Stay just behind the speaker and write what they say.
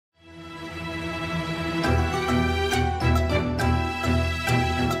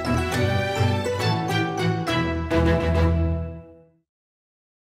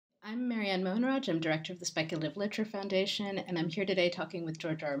Caroline Mohenraj. I'm director of the Speculative Literature Foundation, and I'm here today talking with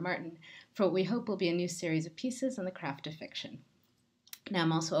George R. R. Martin for what we hope will be a new series of pieces on the craft of fiction. Now,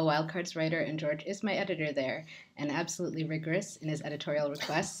 I'm also a Wildcards writer, and George is my editor there, and absolutely rigorous in his editorial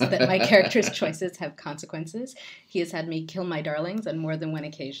requests that my characters' choices have consequences. He has had me kill my darlings on more than one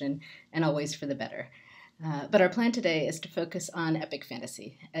occasion, and always for the better. But our plan today is to focus on epic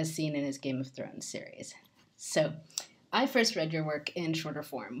fantasy, as seen in his Game of Thrones series. So, I first read your work in shorter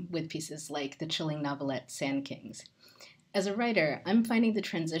form, with pieces like the chilling novelette Sand Kings. As a writer, I'm finding the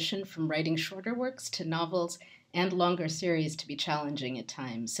transition from writing shorter works to novels and longer series to be challenging at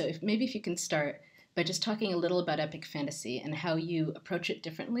times. So maybe if you can start by just talking a little about epic fantasy and how you approach it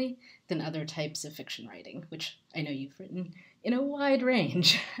differently than other types of fiction writing, which I know you've written in a wide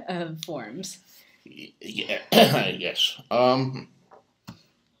range of forms. Yeah, yes.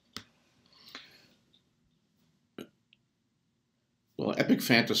 Well, epic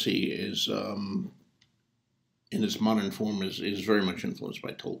fantasy is, in its modern form, is very much influenced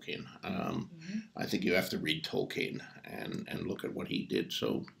by Tolkien. I think you have to read Tolkien and look at what he did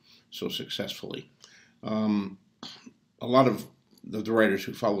so successfully. A lot of the writers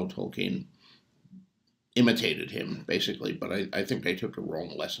who followed Tolkien imitated him, basically, but I think they took the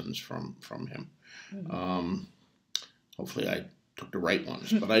wrong lessons from him. Hopefully I took the right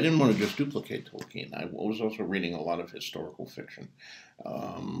ones, but I didn't want to just duplicate Tolkien. I was also reading a lot of historical fiction,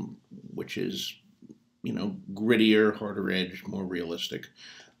 which is, grittier, harder edged, more realistic.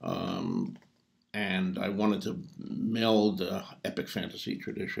 And I wanted to meld the epic fantasy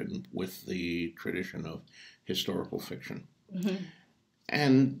tradition with the tradition of historical fiction.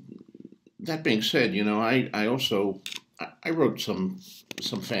 And that being said, I wrote some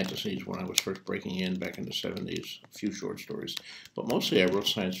fantasies when I was first breaking in back in the 70s, a few short stories, but mostly I wrote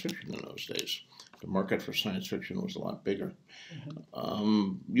science fiction in those days. The market for science fiction was a lot bigger.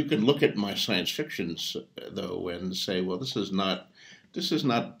 You can look at my science fictions, though, and say, well, this is not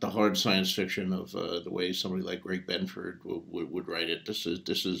the hard science fiction of the way somebody like Greg Benford would write it. This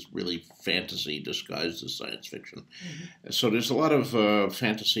is really fantasy disguised as science fiction. So there's a lot of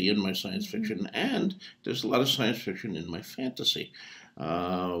fantasy in my science fiction, and there's a lot of science fiction in my fantasy.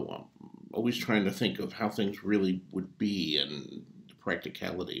 Always trying to think of how things really would be and the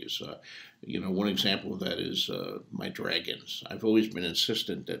practicalities. One example of that is my dragons. I've always been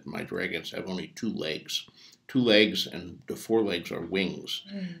insistent that my dragons have only two legs, and the forelegs are wings,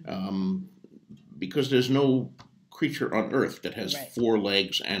 because there's no creature on Earth that has four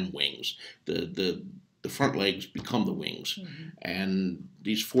legs and wings. The front legs become the wings, and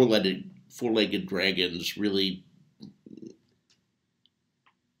these four-legged dragons really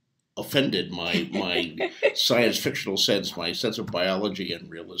offended my science fictional sense, my sense of biology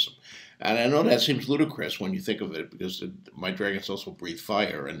and realism. And I know that seems ludicrous when you think of it, because my dragons also breathe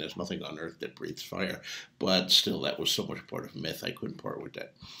fire, and there's nothing on Earth that breathes fire. But still, that was so much part of myth, I couldn't part with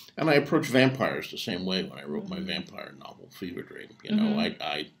that. And I approached vampires the same way when I wrote my vampire novel, Fever Dream.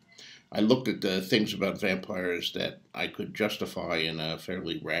 I looked at the things about vampires that I could justify in a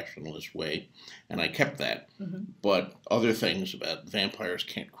fairly rationalist way, and I kept that. But other things about vampires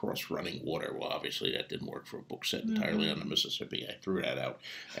can't cross running water, well, obviously that didn't work for a book set entirely on the Mississippi. I threw that out.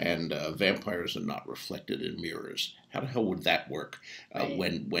 And vampires are not reflected in mirrors. How the hell would that work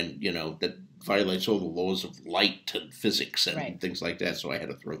when that violates all the laws of light and physics and things like that? So I had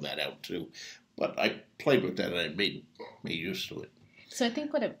to throw that out too. But I played with that, and I made use to it. So I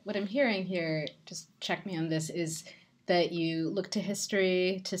think what I'm hearing here, just check me on this, is that you look to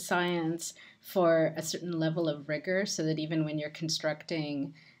history, to science for a certain level of rigor, so that even when you're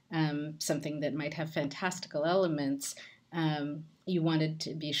constructing something that might have fantastical elements, you wanted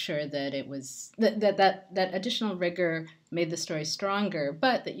to be sure that it was that additional rigor made the story stronger,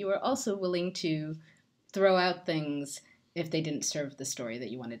 but that you were also willing to throw out things if they didn't serve the story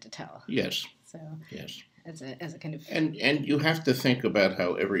that you wanted to tell. Yes. So yes. As a kind of... And you have to think about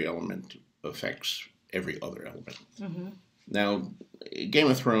how every element affects every other element. Now, Game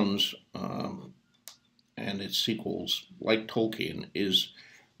of Thrones and its sequels, like Tolkien, is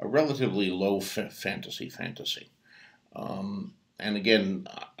a relatively low fantasy. And again,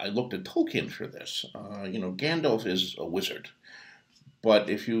 I looked at Tolkien for this. Gandalf is a wizard.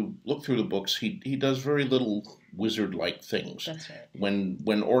 But if you look through the books, he does very little wizard-like things. That's right. When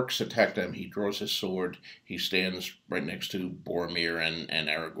orcs attack them, he draws his sword. He stands right next to Boromir and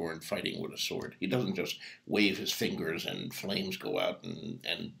Aragorn fighting with a sword. He doesn't just wave his fingers and flames go out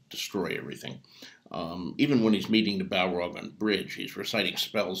and destroy everything. Even when he's meeting the Balrog on the bridge, he's reciting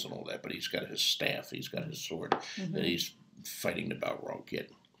spells and all that, but he's got his staff, he's got his sword that he's fighting the Balrog kid.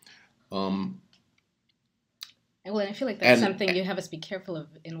 And well, I feel like that's And something you have us be careful of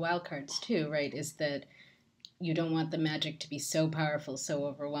in wildcards too, right? Is that you don't want the magic to be so powerful, so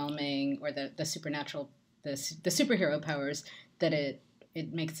overwhelming, or the supernatural, the superhero powers that it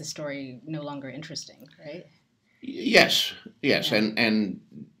makes the story no longer interesting, right? yes, yes, Yeah. and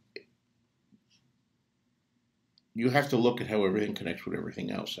you have to look at how everything connects with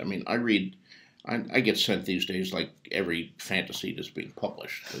everything else. I mean, I get sent these days like every fantasy that's being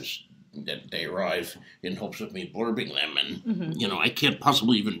published because they arrive in hopes of me blurbing them, and Hmm. I can't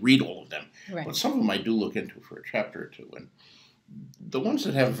possibly even read all of them. But Right. some of them I do look into for a chapter or two, and the ones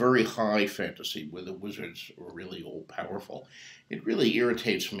that have very high fantasy, where the wizards are really all powerful, it really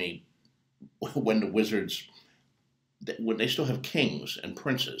irritates me when the wizards, when they still have kings and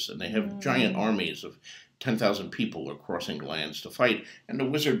princes and they have giant Mm, armies of 10,000 people are crossing lands to fight, and the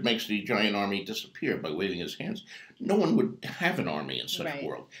wizard makes the giant army disappear by waving his hands. No one would have an army in such right.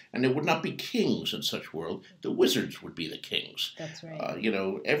 world, and there would not be kings in such world. The wizards would be the kings. That's right.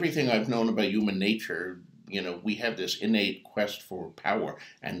 Everything I've known about human nature, we have this innate quest for power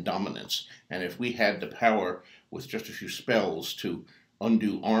and dominance, and if we had the power with just a few spells to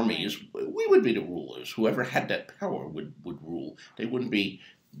undo Right. armies, we would be the rulers. Whoever had that power would rule. They wouldn't be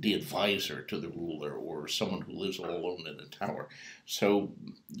the advisor to the ruler or someone who lives all alone in a tower. So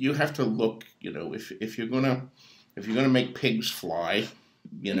you have to look, if you're gonna make pigs fly,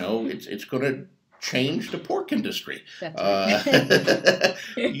 it's gonna change the pork industry. That's right.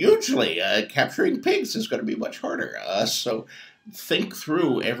 Hugely, capturing pigs is going to be much harder. So think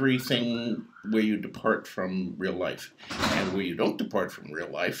through everything where you depart from real life, and where you don't depart from real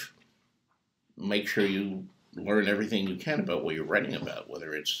life, make sure you learn everything you can about what you're writing about,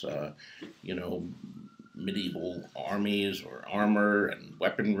 whether it's you know medieval armies or armor and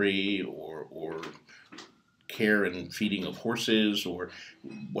weaponry, or care and feeding of horses, or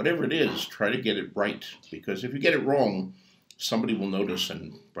whatever it is. Try to get it right, because if you get it wrong, somebody will notice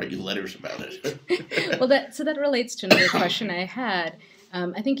and write you letters about it. Well, that relates to another question I had.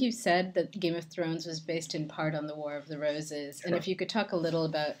 I think you said that Game of Thrones was based in part on the War of the Roses, and Sure. if you could talk a little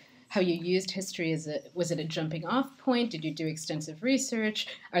about how you used history as was it a jumping off point? Did you do extensive research?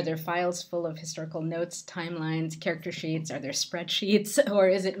 Are there files full of historical notes, timelines, character sheets? Are there spreadsheets, or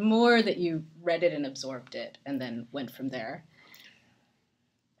is it more that you read it and absorbed it and then went from there?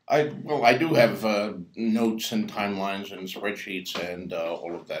 I do have notes and timelines and spreadsheets and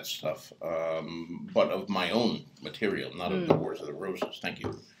all of that stuff, but of my own material, not of the Mm, Wars of the Roses. Thank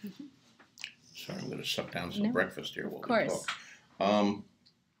you. Sorry, I'm going to suck down some no, breakfast here of while we course. talk. Um,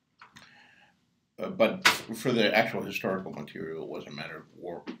 but for the actual historical material, it was a matter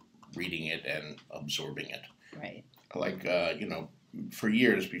of reading it and absorbing it. Right. Like, for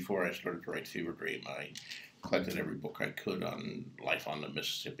years before I started to write Fever Dream, I collected every book I could on life on the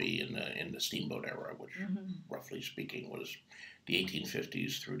Mississippi in the steamboat era, which, Hmm. roughly speaking, was the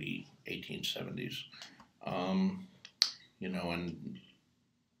 1850s through the 1870s. Um, and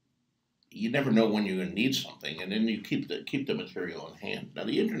you never know when you're going to need something, and then you keep the material in hand. Now,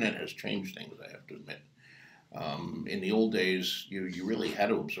 the internet has changed things, I have to admit. In the old days, you really had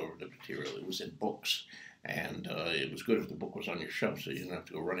to absorb the material. It was in books, and it was good if the book was on your shelf, so you didn't have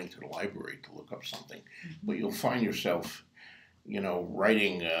to go running to the library to look up something. But you'll find yourself,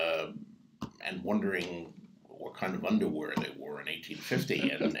 writing and wondering what kind of underwear they wore in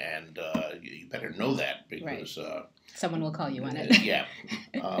 1850, and you better know that, Right. because Someone will call you on it. yeah.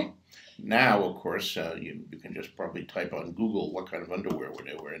 Um, Now, of course, you can just probably type on Google what kind of underwear were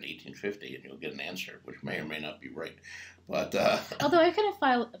they were in 1850, and you'll get an answer, which may or may not be right. But Although I kind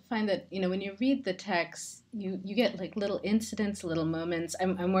of find that when you read the text, you get like little incidents, little moments.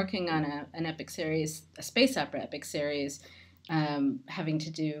 I'm working on an epic series, a space opera epic series, having to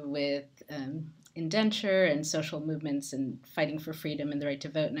do with indenture and social movements and fighting for freedom and the right to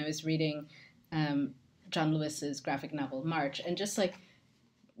vote. And I was reading um, John Lewis's graphic novel March, and just like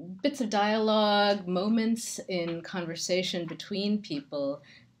bits of dialogue, moments in conversation between people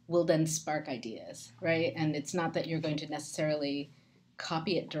will then spark ideas, right? And it's not that you're going to necessarily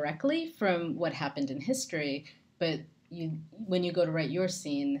copy it directly from what happened in history, but when you go to write your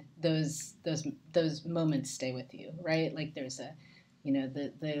scene, those moments stay with you, right? Like there's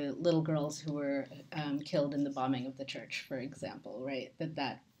the little girls who were killed in the bombing of the church, for example, right?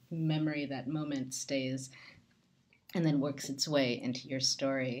 That memory, that moment stays and then works its way into your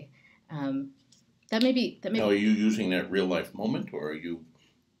story. Um, that now, maybe are you using that real life moment, or are you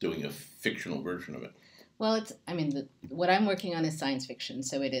doing a fictional version of it? well, what I'm working on is science fiction,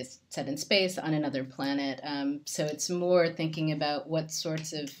 so it is set in space on another planet. So it's more thinking about what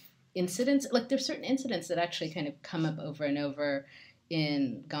sorts of incidents, like there's certain incidents that actually kind of come up over and over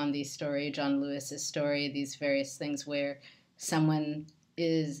in Gandhi's story, John Lewis's story, these various things where someone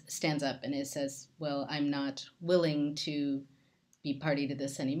stands up and says, well, I'm not willing to be party to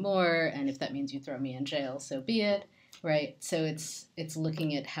this anymore, and if that means you throw me in jail, so be it, right? So it's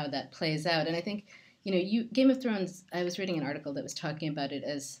looking at how that plays out. And I think, Game of Thrones, I was reading an article that was talking about it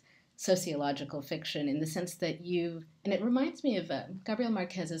as sociological fiction in the sense that and it reminds me of Gabriel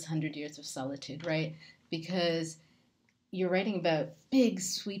Marquez's 100 Years of Solitude, right? Because you're writing about big,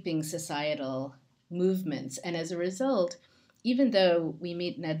 sweeping societal movements, and as a result, even though we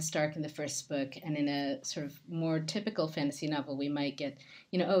meet Ned Stark in the first book, and in a sort of more typical fantasy novel, we might get,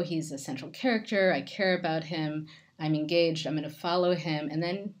 oh, he's a central character, I care about him, I'm engaged, I'm going to follow him, and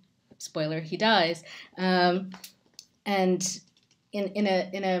then, spoiler, he dies. And in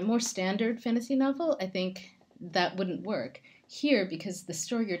a more standard fantasy novel, I think that wouldn't work. Here, because the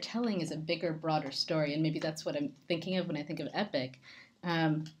story you're telling is a bigger, broader story, and maybe that's what I'm thinking of when I think of epic,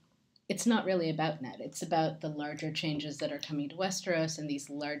 it's not really about Ned. It's about the larger changes that are coming to Westeros and these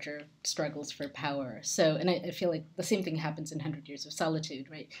larger struggles for power. So, and I feel like the same thing happens in 100 Years of Solitude,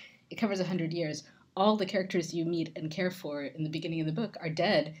 right? It covers 100 years. All the characters you meet and care for in the beginning of the book are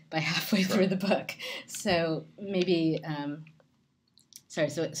dead by halfway through the book. So maybe, so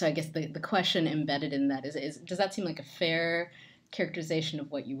I guess the question embedded in that is does that seem like a fair characterization of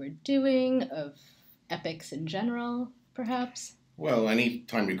what you were doing, of epics in general, perhaps? Well, any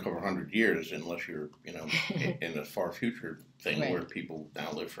time you cover 100 years, unless you're, in a far future thing Right. where people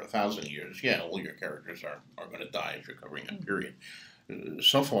now live for 1,000 years, yeah, all your characters are going to die if you're covering that period.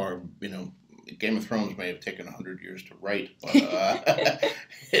 So far, Game of Thrones may have taken 100 years to write, but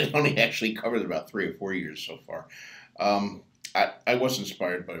it only actually covers about 3 or 4 years so far. I was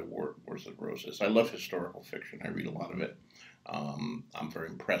inspired by Wars of the Roses. I love historical fiction. I read a lot of it. I'm very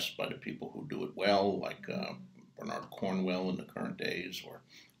impressed by the people who do it well, like Bernard Cornwell in the current days, or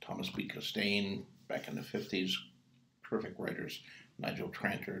Thomas B. Costain back in the 50s. Terrific writers. Nigel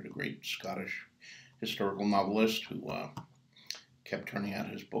Tranter, the great Scottish historical novelist who kept turning out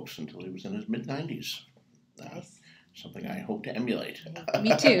his books until he was in his mid-90s. Nice. Something I hope to emulate.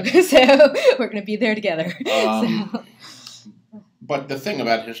 Me too. So we're going to be there together. But the thing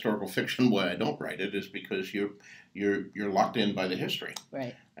about historical fiction, why I don't write it, is because you're locked in by the history.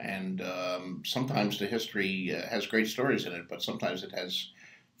 Right. And sometimes the history has great stories in it, but sometimes it has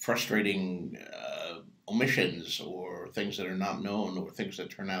frustrating omissions or things that are not known or things that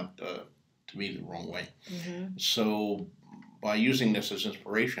turn out to be the wrong way. Mm-hmm. So by using this as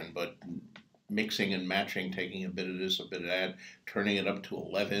inspiration, but mixing and matching, taking a bit of this, a bit of that, turning it up to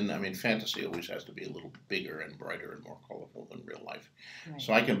 11. I mean, fantasy always has to be a little bigger and brighter and more colorful than real life. Right.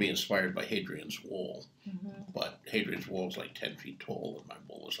 So I can be inspired by Hadrian's Wall, Mm-hmm. but Hadrian's Wall is like 10 feet tall, and my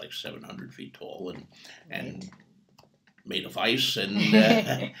wall is like 700 feet tall, and made of ice, and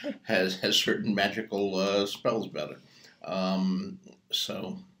has certain magical spells about it.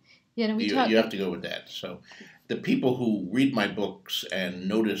 So Yeah, you have to go with that. So the people who read my books and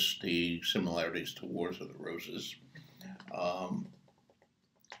notice the similarities to Wars of the Roses,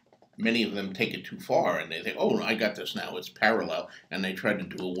 many of them take it too far, and they think, oh, I got this now, it's parallel, and they try to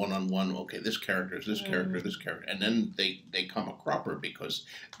do a one-on-one, okay, this character is this character, this character, and then they come a cropper because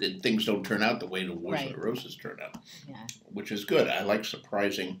things don't turn out the way the Wars of the Roses turn out, which is good. I like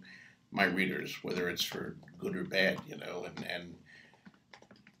surprising my readers, whether it's for good or bad, and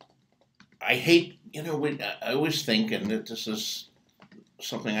I hate, I always think, and that this is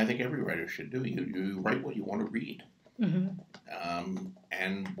something I think every writer should do, you write what you want to read. Mm-hmm.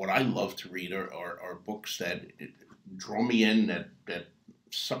 And what I love to read are books that draw me in, that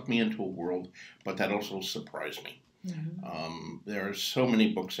suck me into a world, but that also surprise me. Mm-hmm. There are so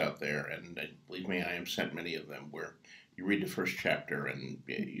many books out there, and believe me, I have sent many of them, where you read the first chapter and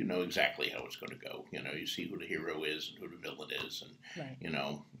you know exactly how it's going to go. You see who the hero is and who the villain is, and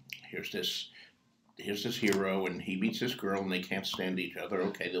here's this hero, and he meets this girl, and they can't stand each other.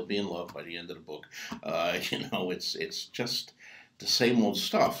 Okay, they'll be in love by the end of the book. It's just the same old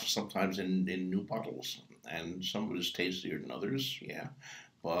stuff, sometimes in new bottles. And some of it is tastier than others, yeah.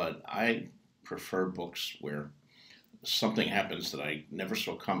 But I prefer books where something happens that I never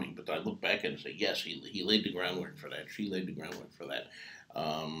saw coming, but I look back and say, yes, he laid the groundwork for that. She laid the groundwork for that.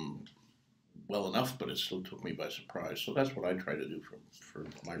 Well enough, but it still took me by surprise. So that's what I try to do for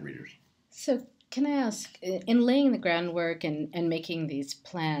my readers. So can I ask, in laying the groundwork and making these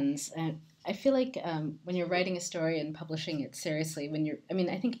plans, I feel like when you're writing a story and publishing it seriously,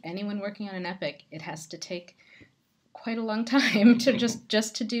 I think anyone working on an epic, it has to take quite a long time to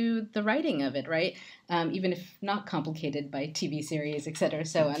just to do the writing of it, right? Even if not complicated by TV series, et cetera,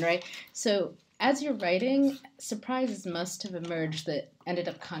 so on, right? So as you're writing, surprises must have emerged that ended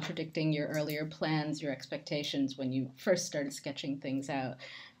up contradicting your earlier plans, your expectations when you first started sketching things out.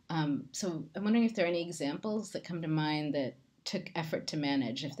 So I'm wondering if there are any examples that come to mind that took effort to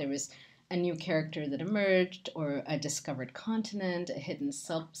manage, if there was a new character that emerged, or a discovered continent, a hidden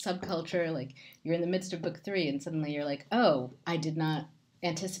subculture, like you're in the midst of book 3 and suddenly you're like, oh, I did not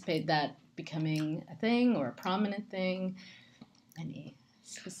anticipate that becoming a thing or a prominent thing. Any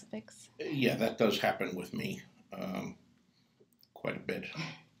specifics? Yeah, that does happen with me quite a bit.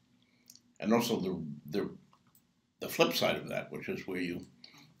 And also the flip side of that, which is where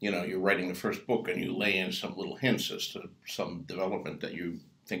you're writing the first book and you lay in some little hints as to some development that you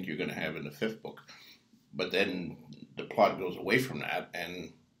think you're going to have in the 5th book, but then the plot goes away from that,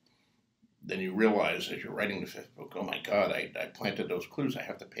 and then you realize as you're writing the 5th book, oh my God, I planted those clues. I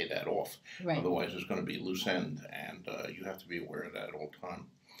have to pay that off. Right. Otherwise, there's going to be a loose end, and you have to be aware of that at all time.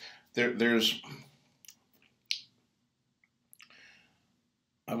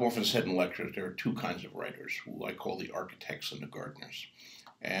 I've often said in lectures there are 2 kinds of writers, who I call the architects and the gardeners.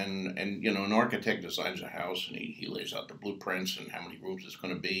 And an architect designs a house, and he lays out the blueprints and how many rooms it's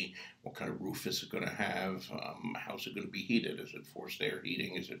going to be, what kind of roof is it going to have, how's it going to be heated, is it forced air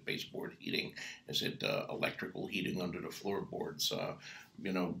heating, is it baseboard heating, is it electrical heating under the floorboards,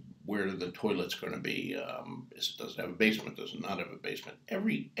 where are the toilets going to be, does it have a basement, does it not have a basement.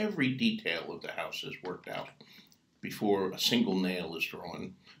 Every detail of the house is worked out before a single nail is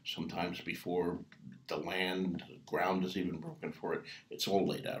drawn, sometimes before the ground is even broken for it. It's all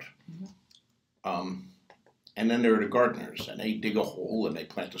laid out. Mm-hmm. And then there are the gardeners, and they dig a hole and they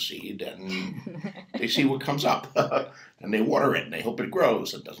plant a seed and they see what comes up and they water it and they hope it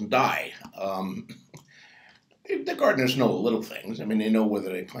grows and doesn't die. The gardeners know little things. I mean, they know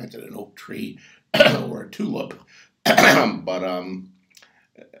whether they planted an oak tree or a tulip, but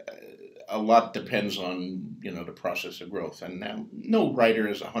a lot depends on the process of growth. And now, no writer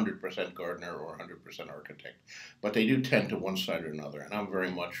is 100% gardener or 100% architect, but they do tend to one side or another. And I'm very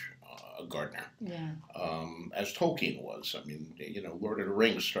much a gardener, as Tolkien was. I mean, Lord of the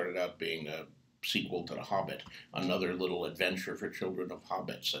Rings started out being a sequel to The Hobbit, another little adventure for children of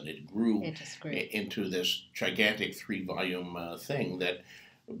hobbits, and it grew into this gigantic 3-volume thing that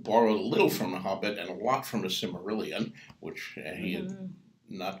borrowed a little from The Hobbit and a lot from the Silmarillion, which he had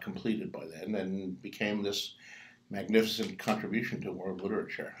not completed by then, and became this magnificent contribution to world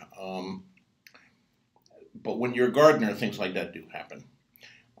literature. But when you're a gardener, things like that do happen.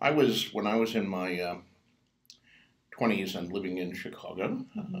 When I was in my 20s and living in Chicago,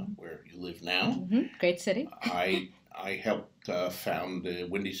 where you live now. Great city. I helped found the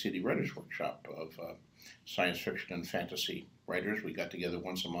Windy City Writers Workshop of science fiction and fantasy writers. We got together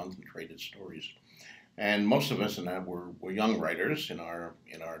once a month and traded stories. And most of us in that were young writers in our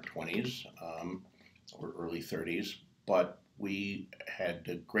 20s or early 30s, but we had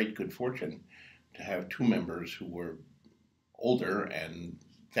the great good fortune to have 2 members who were older and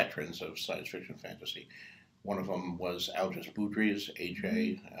veterans of science fiction fantasy. One of them was Algis Budrys,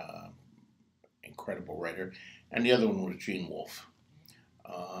 AJ, incredible writer, and the other one was Gene Wolfe.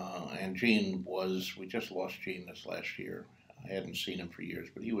 And we just lost Gene this last year. I hadn't seen him for years,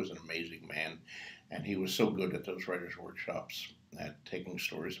 but he was an amazing man. And he was so good at those writers' workshops, at taking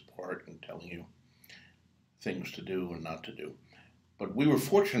stories apart and telling you things to do and not to do. But we were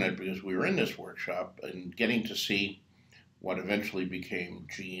fortunate because we were in this workshop and getting to see what eventually became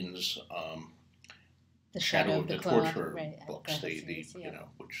Gene's the Shadow of the Torture books,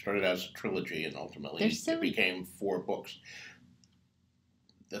 which started as a trilogy and ultimately it became 4 books.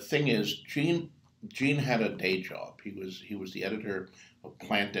 The thing is, Gene had a day job. He was the editor of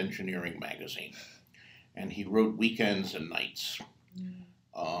Plant Engineering magazine, and he wrote weekends and nights.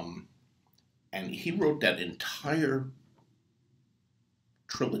 And he wrote that entire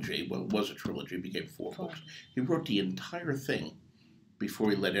trilogy. Well, it was a trilogy. It became 4 books. He wrote the entire thing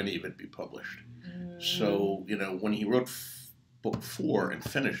before he let any of it be published. So when he wrote book 4 and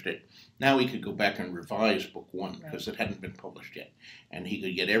finished it, now he could go back and revise book 1 because it hadn't been published yet. And he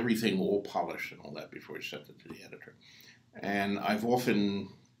could get everything all polished and all that before he sent it to the editor. And I've often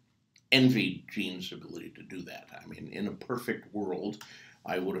envied Gene's ability to do that. I mean, in a perfect world,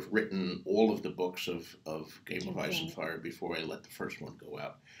 I would have written all of the books of Game of Ice and Fire before I let the first one go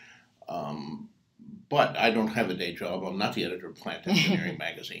out. But I don't have a day job. I'm not the editor of Plant Engineering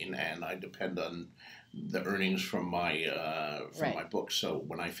magazine, and I depend on the earnings from my my books. So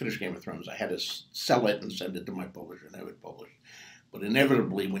when I finished Game of Thrones, I had to sell it and send it to my publisher and have it published. But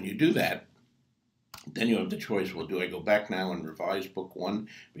inevitably, when you do that, then you have the choice, well, do I go back now and revise book 1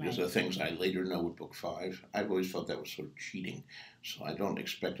 because Right. of the things I later know with book 5? I've always felt that was sort of cheating, so I don't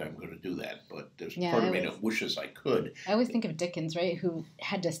expect I'm going to do that, but there's Yeah, part of me that wishes I could. I always think of Dickens, right, who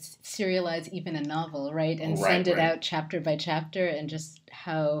had to serialize even a novel, right, and Oh, right, send it right. out chapter by chapter, and just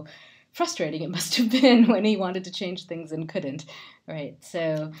how frustrating it must have been when he wanted to change things and couldn't, right?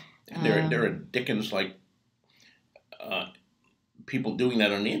 So, And there are Dickens like uh, people doing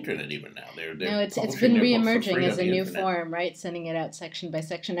that on the internet even now. no, They're it's publishing been their books for reemerging free as on a the new internet. form, right? Sending it out section by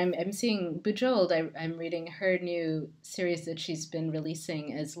section. I'm seeing Bujold. I'm reading her new series that she's been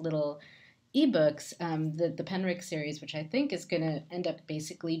releasing as little ebooks, the Penrick series, which I think is going to end up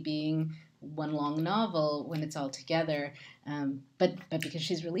basically being one long novel when it's all together. But because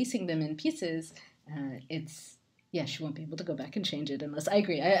she's releasing them in pieces, it's yeah, she won't be able to go back and change it unless I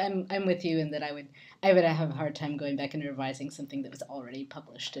agree. I'm with you in that I would have a hard time going back and revising something that was already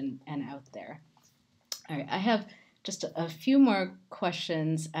published and out there. All right, I have just a few more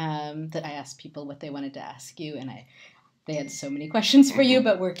questions that I asked people what they wanted to ask you, and they had so many questions for you,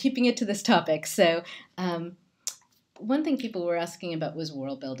 but we're keeping it to this topic. So, one thing people were asking about was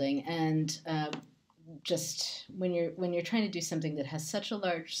world building, and just when you're trying to do something that has such a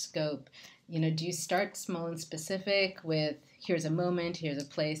large scope, do you start small and specific with here's a moment, here's a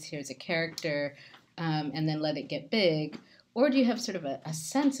place, here's a character, and then let it get big, or do you have sort of a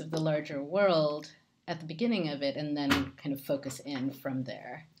sense of the larger world at the beginning of it and then kind of focus in from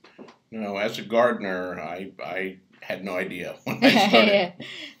there? As a gardener, I had no idea when I started.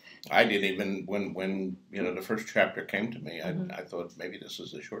 I didn't even when the first chapter came to me. I thought maybe this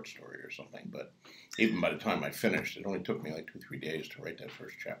is a short story or something. But even by the time I finished, it only took me like 2-3 days to write that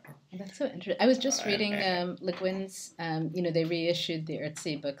first chapter. That's so interesting. I was just reading And Le Guin's. They reissued the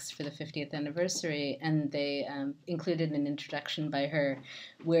Earthsea books for the 50th anniversary, and they included an introduction by her,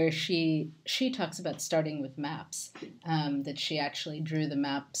 where she talks about starting with maps. That she actually drew the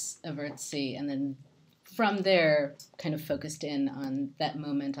maps of Earthsea, and then from there kind of focused in on that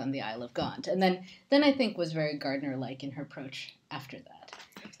moment on the Isle of Gaunt, and then I think was very Gardner-like in her approach after that,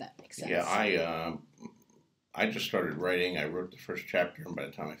 if that makes sense. yeah, I just started writing. I wrote the first chapter, and by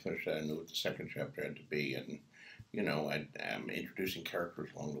the time I finished that, I knew what the second chapter had to be. And I'm introducing characters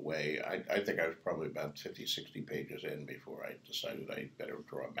along the way. I think I was probably about 50, 60 pages in before I decided I better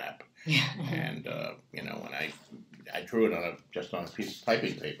draw a map. Yeah. And and I drew it just on a piece of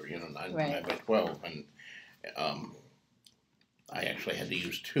typing paper, 9 Right. by 12, and I actually had to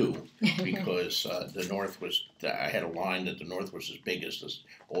use 2 because the North was. I had a line that the North was as big as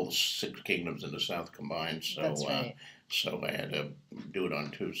all the 6 kingdoms in the South combined. So That's right. so I had to do it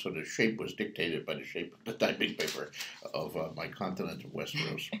on 2. So the shape was dictated by the shape of the typing paper of my continent of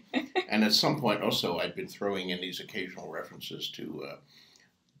Westeros. And at some point, also, I'd been throwing in these occasional references to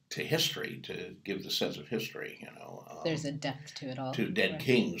history to give the sense of history. There's a depth to it all. To dead Right.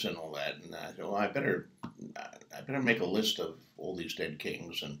 kings and all that. And I thought, well, I better make a list of all these dead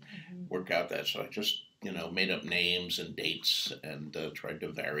kings and work out that. So I just, made up names and dates and tried to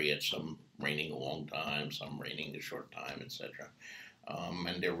vary it. Some reigning a long time, some reigning a short time, etc.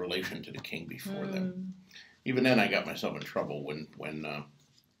 And their relation to the king before them. Even then, I got myself in trouble when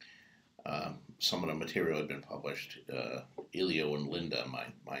some of the material had been published. Elio and Linda,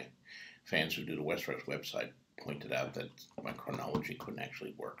 my fans who do the Westeros website, pointed out that my chronology couldn't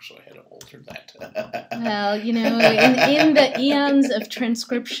actually work, so I had to alter that. Well, in the eons of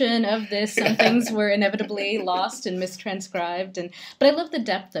transcription of this, some things were inevitably lost and mistranscribed. But I love the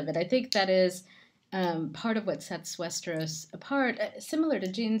depth of it. I think that is part of what sets Westeros apart, similar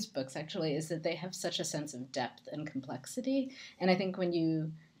to Jean's books, actually, is that they have such a sense of depth and complexity. And I think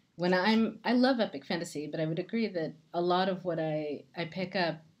I love epic fantasy, but I would agree that a lot of what I pick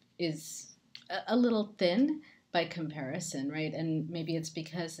up is a little thin by comparison, right? And maybe it's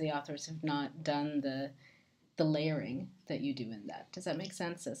because the authors have not done the layering that you do in that. Does that make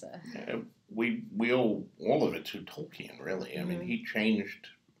sense? We owe all of it to Tolkien, really. I mean, he changed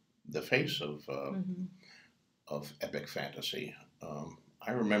the face of epic fantasy.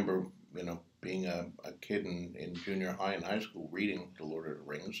 I remember, being a kid in junior high and high school reading The Lord of the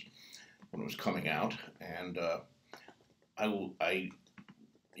Rings when it was coming out, and I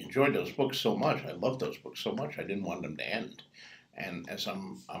enjoyed those books so much. I loved those books so much. I didn't want them to end. And as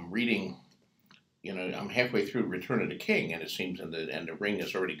I'm reading, I'm halfway through Return of the King, and it seems and the ring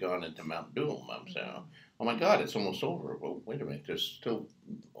has already gone into Mount Doom. I'm saying, oh my God, it's almost over. Well, wait a minute, there's still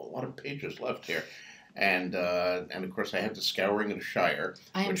a lot of pages left here. And of course, I have the Scouring of the Shire.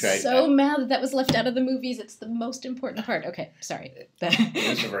 I am so mad that was left out of the movies. It's the most important part. Okay, sorry. It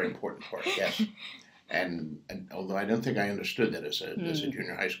is a very important part, yes. And although I don't think I understood that as a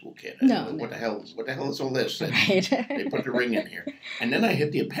junior high school kid, No, what the hell is all this? And right. they put the ring in here, and then I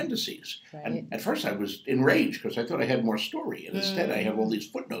hit the appendices. Right. And at first I was enraged because I thought I had more story, and instead I have all these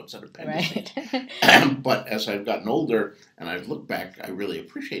footnotes and appendices. Right. But as I've gotten older and I've looked back, I really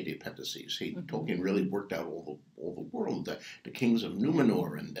appreciate the appendices. Tolkien really worked out all the world, the kings of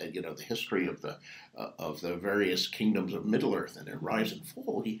Numenor, and the history of the various kingdoms of Middle Earth and their rise and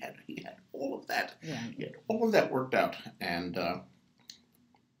fall. He had all of that. Yeah. He had all of that worked out, and of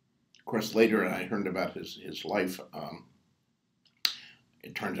course later I heard about his life.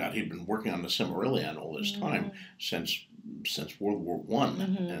 It turns out he'd been working on the Silmarillion all this time since World War One,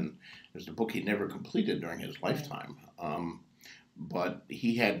 and there's a book he never completed during his lifetime. But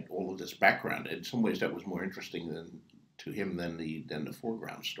he had all of this background. In some ways, that was more interesting to him than the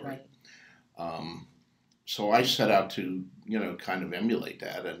foreground story. Right. So I set out to kind of emulate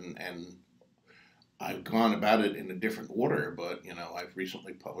that, and I've gone about it in a different order. But I've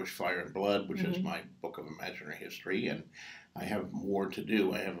recently published Fire and Blood, which is my book of imaginary history, and I have more to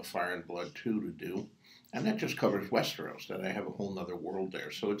do. I have a Fire and Blood 2 to do. And that just covers Westeros, that I have a whole other world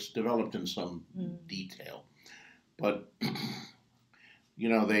there. So it's developed in some detail. But,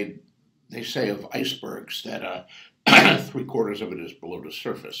 they say of icebergs that 3/4 of it is below the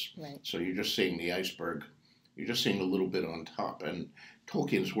surface. Right. So you're just seeing the iceberg. You're just seeing a little bit on top. And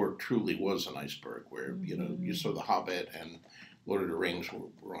Tolkien's work truly was an iceberg where, you saw The Hobbit and Lord of the Rings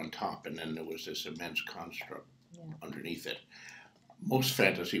were on top. And then there was this immense construct underneath it. Most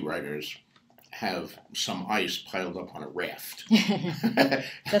fantasy writers have some ice piled up on a raft.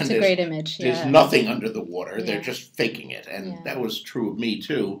 That's a great image. Yeah. There's nothing under the water. Yeah. They're just faking it. And that was true of me,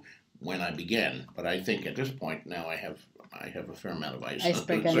 too, when I began. But I think at this point now I have a fair amount of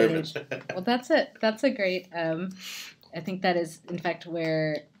iceberg underneath. Well, that's a great. I think that is, in fact,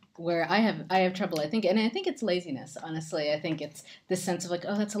 where I have trouble. I think it's laziness. Honestly, I think it's this sense of like,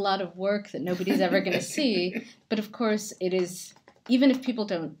 oh, that's a lot of work that nobody's ever going to see. But of course, it is. Even if people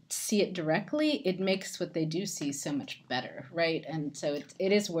don't see it directly, it makes what they do see so much better, right? And so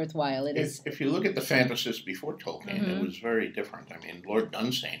it is worthwhile. If you look at the fantasists before Tolkien, it was very different. I mean, Lord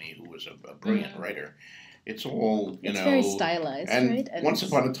Dunsany, who was a brilliant writer, it's all, it's very stylized, and right? And once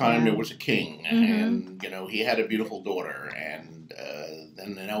upon a time there was a king, and, he had a beautiful daughter, and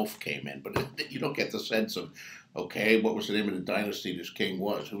then an elf came in. But you don't get the sense of, okay, what was the name of the dynasty this king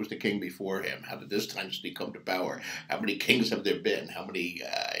was? Who was the king before him? How did this dynasty come to power? How many kings have there been? How many,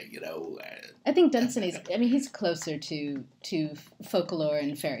 I think Dunsany's, he's closer to folklore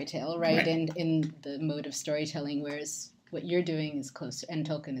and fairy tale, right? And in the mode of storytelling, whereas what you're doing is closer, and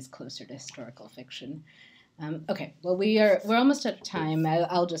Tolkien is closer to historical fiction. Okay, well, we're almost out of time.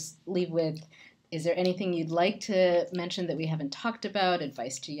 I'll just leave with, is there anything you'd like to mention that we haven't talked about?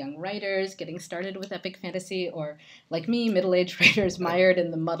 Advice to young writers getting started with epic fantasy, or like me, middle-aged writers mired in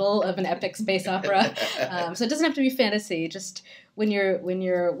the muddle of an epic space opera? So it doesn't have to be fantasy. Just when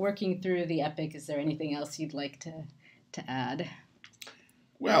you're working through the epic, is there anything else you'd like to add?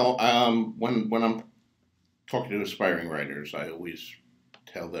 Well, when I'm talking to aspiring writers, I always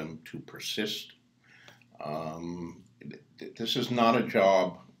tell them to persist. This is not a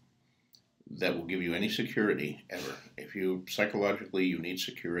job that will give you any security ever. If you psychologically you need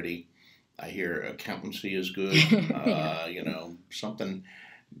security, I hear accountancy is good. Something,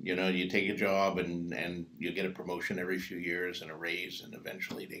 you take a job and you get a promotion every few years and a raise, and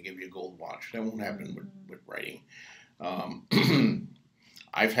eventually they give you a gold watch. That won't happen with writing.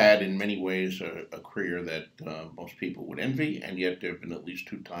 I've had in many ways a career that most people would envy, and yet there have been at least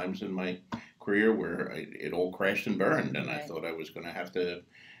 2 times in my career where it all crashed and burned, and I thought I was going to have to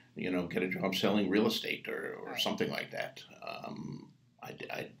get a job selling real estate or something like that.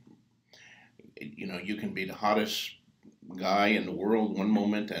 You can be the hottest guy in the world one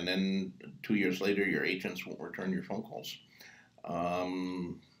moment, and then 2 years later, your agents won't return your phone calls.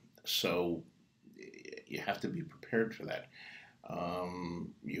 So you have to be prepared for that.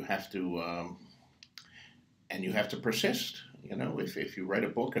 You have to, and you have to persist. If you write a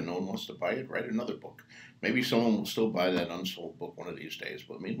book and no one wants to buy it, write another book. Maybe someone will still buy that unsold book one of these days.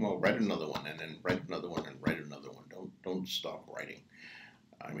 But meanwhile, write another one, and then write another one, and write another one. Don't stop writing.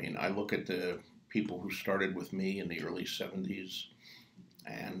 I look at the people who started with me in the early 70s,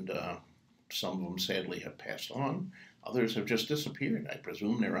 and some of them sadly have passed on. Others have just disappeared. I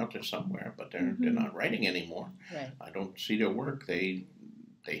presume they're out there somewhere, but they're not writing anymore. Right. I don't see their work. They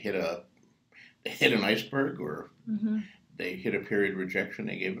hit an iceberg, or they hit a period of rejection.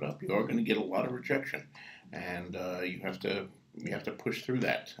 They gave it up. You are going to get a lot of rejection, and you have to push through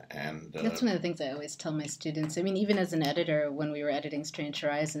that. And that's one of the things I always tell my students. I mean, even as an editor, when we were editing Strange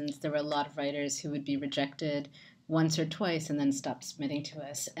Horizons, there were a lot of writers who would be rejected once or twice and then stop submitting to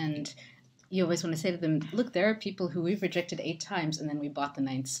us. And you always want to say to them, look, there are people who we've rejected 8 times and then we bought the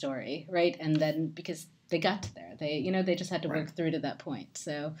 9th story, right? And then because they got to there, they just had to work through to that point.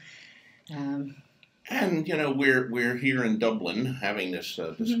 So. And we're here in Dublin having this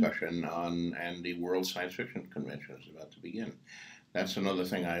discussion on, and the World Science Fiction Convention is about to begin. That's another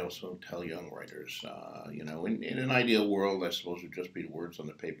thing I also tell young writers. In an ideal world, I suppose it would just be the words on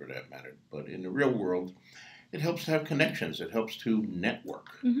the paper that mattered. But in the real world, it helps to have connections. It helps to network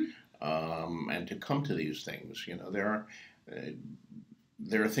and to come to these things.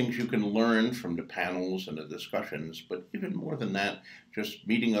 There are things you can learn from the panels and the discussions, but even more than that, just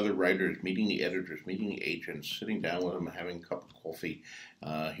meeting other writers, meeting the editors, meeting the agents, sitting down with them, having a cup of coffee,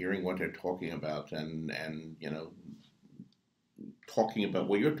 hearing what they're talking about, and talking about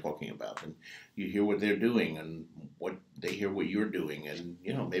what you're talking about, and you hear what they're doing, and what they hear what you're doing, and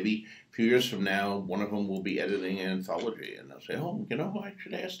maybe a few years from now, one of them will be editing an anthology, and they'll say, "Oh, I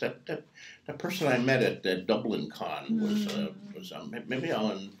should ask that person I met at that Dublin Con was maybe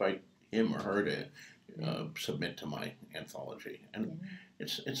I'll invite him or her to submit to my anthology." And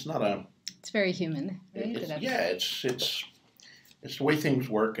it's not a. It's very human, right? It's the way things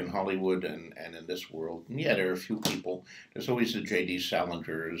work in Hollywood and in this world. And there are a few people. There's always the J.D.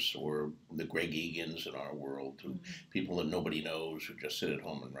 Salingers or the Greg Egans in our world, people that nobody knows who just sit at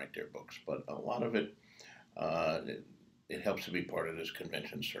home and write their books. But a lot of it, it helps to be part of this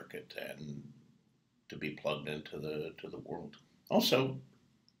convention circuit and to be plugged into the world. Also,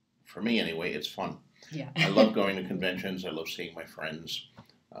 for me anyway, it's fun. Yeah. I love going to conventions. I love seeing my friends.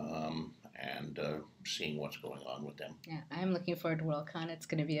 And seeing what's going on with them. Yeah, I'm looking forward to Worldcon. It's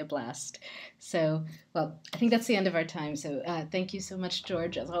going to be a blast. So, well, I think that's the end of our time. So thank you so much,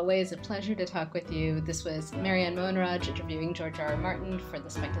 George. As always, a pleasure to talk with you. This was Marianne Mohenraj interviewing George R. R. Martin for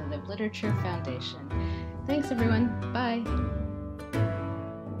the Speculative Literature Foundation. Thanks, everyone. Bye.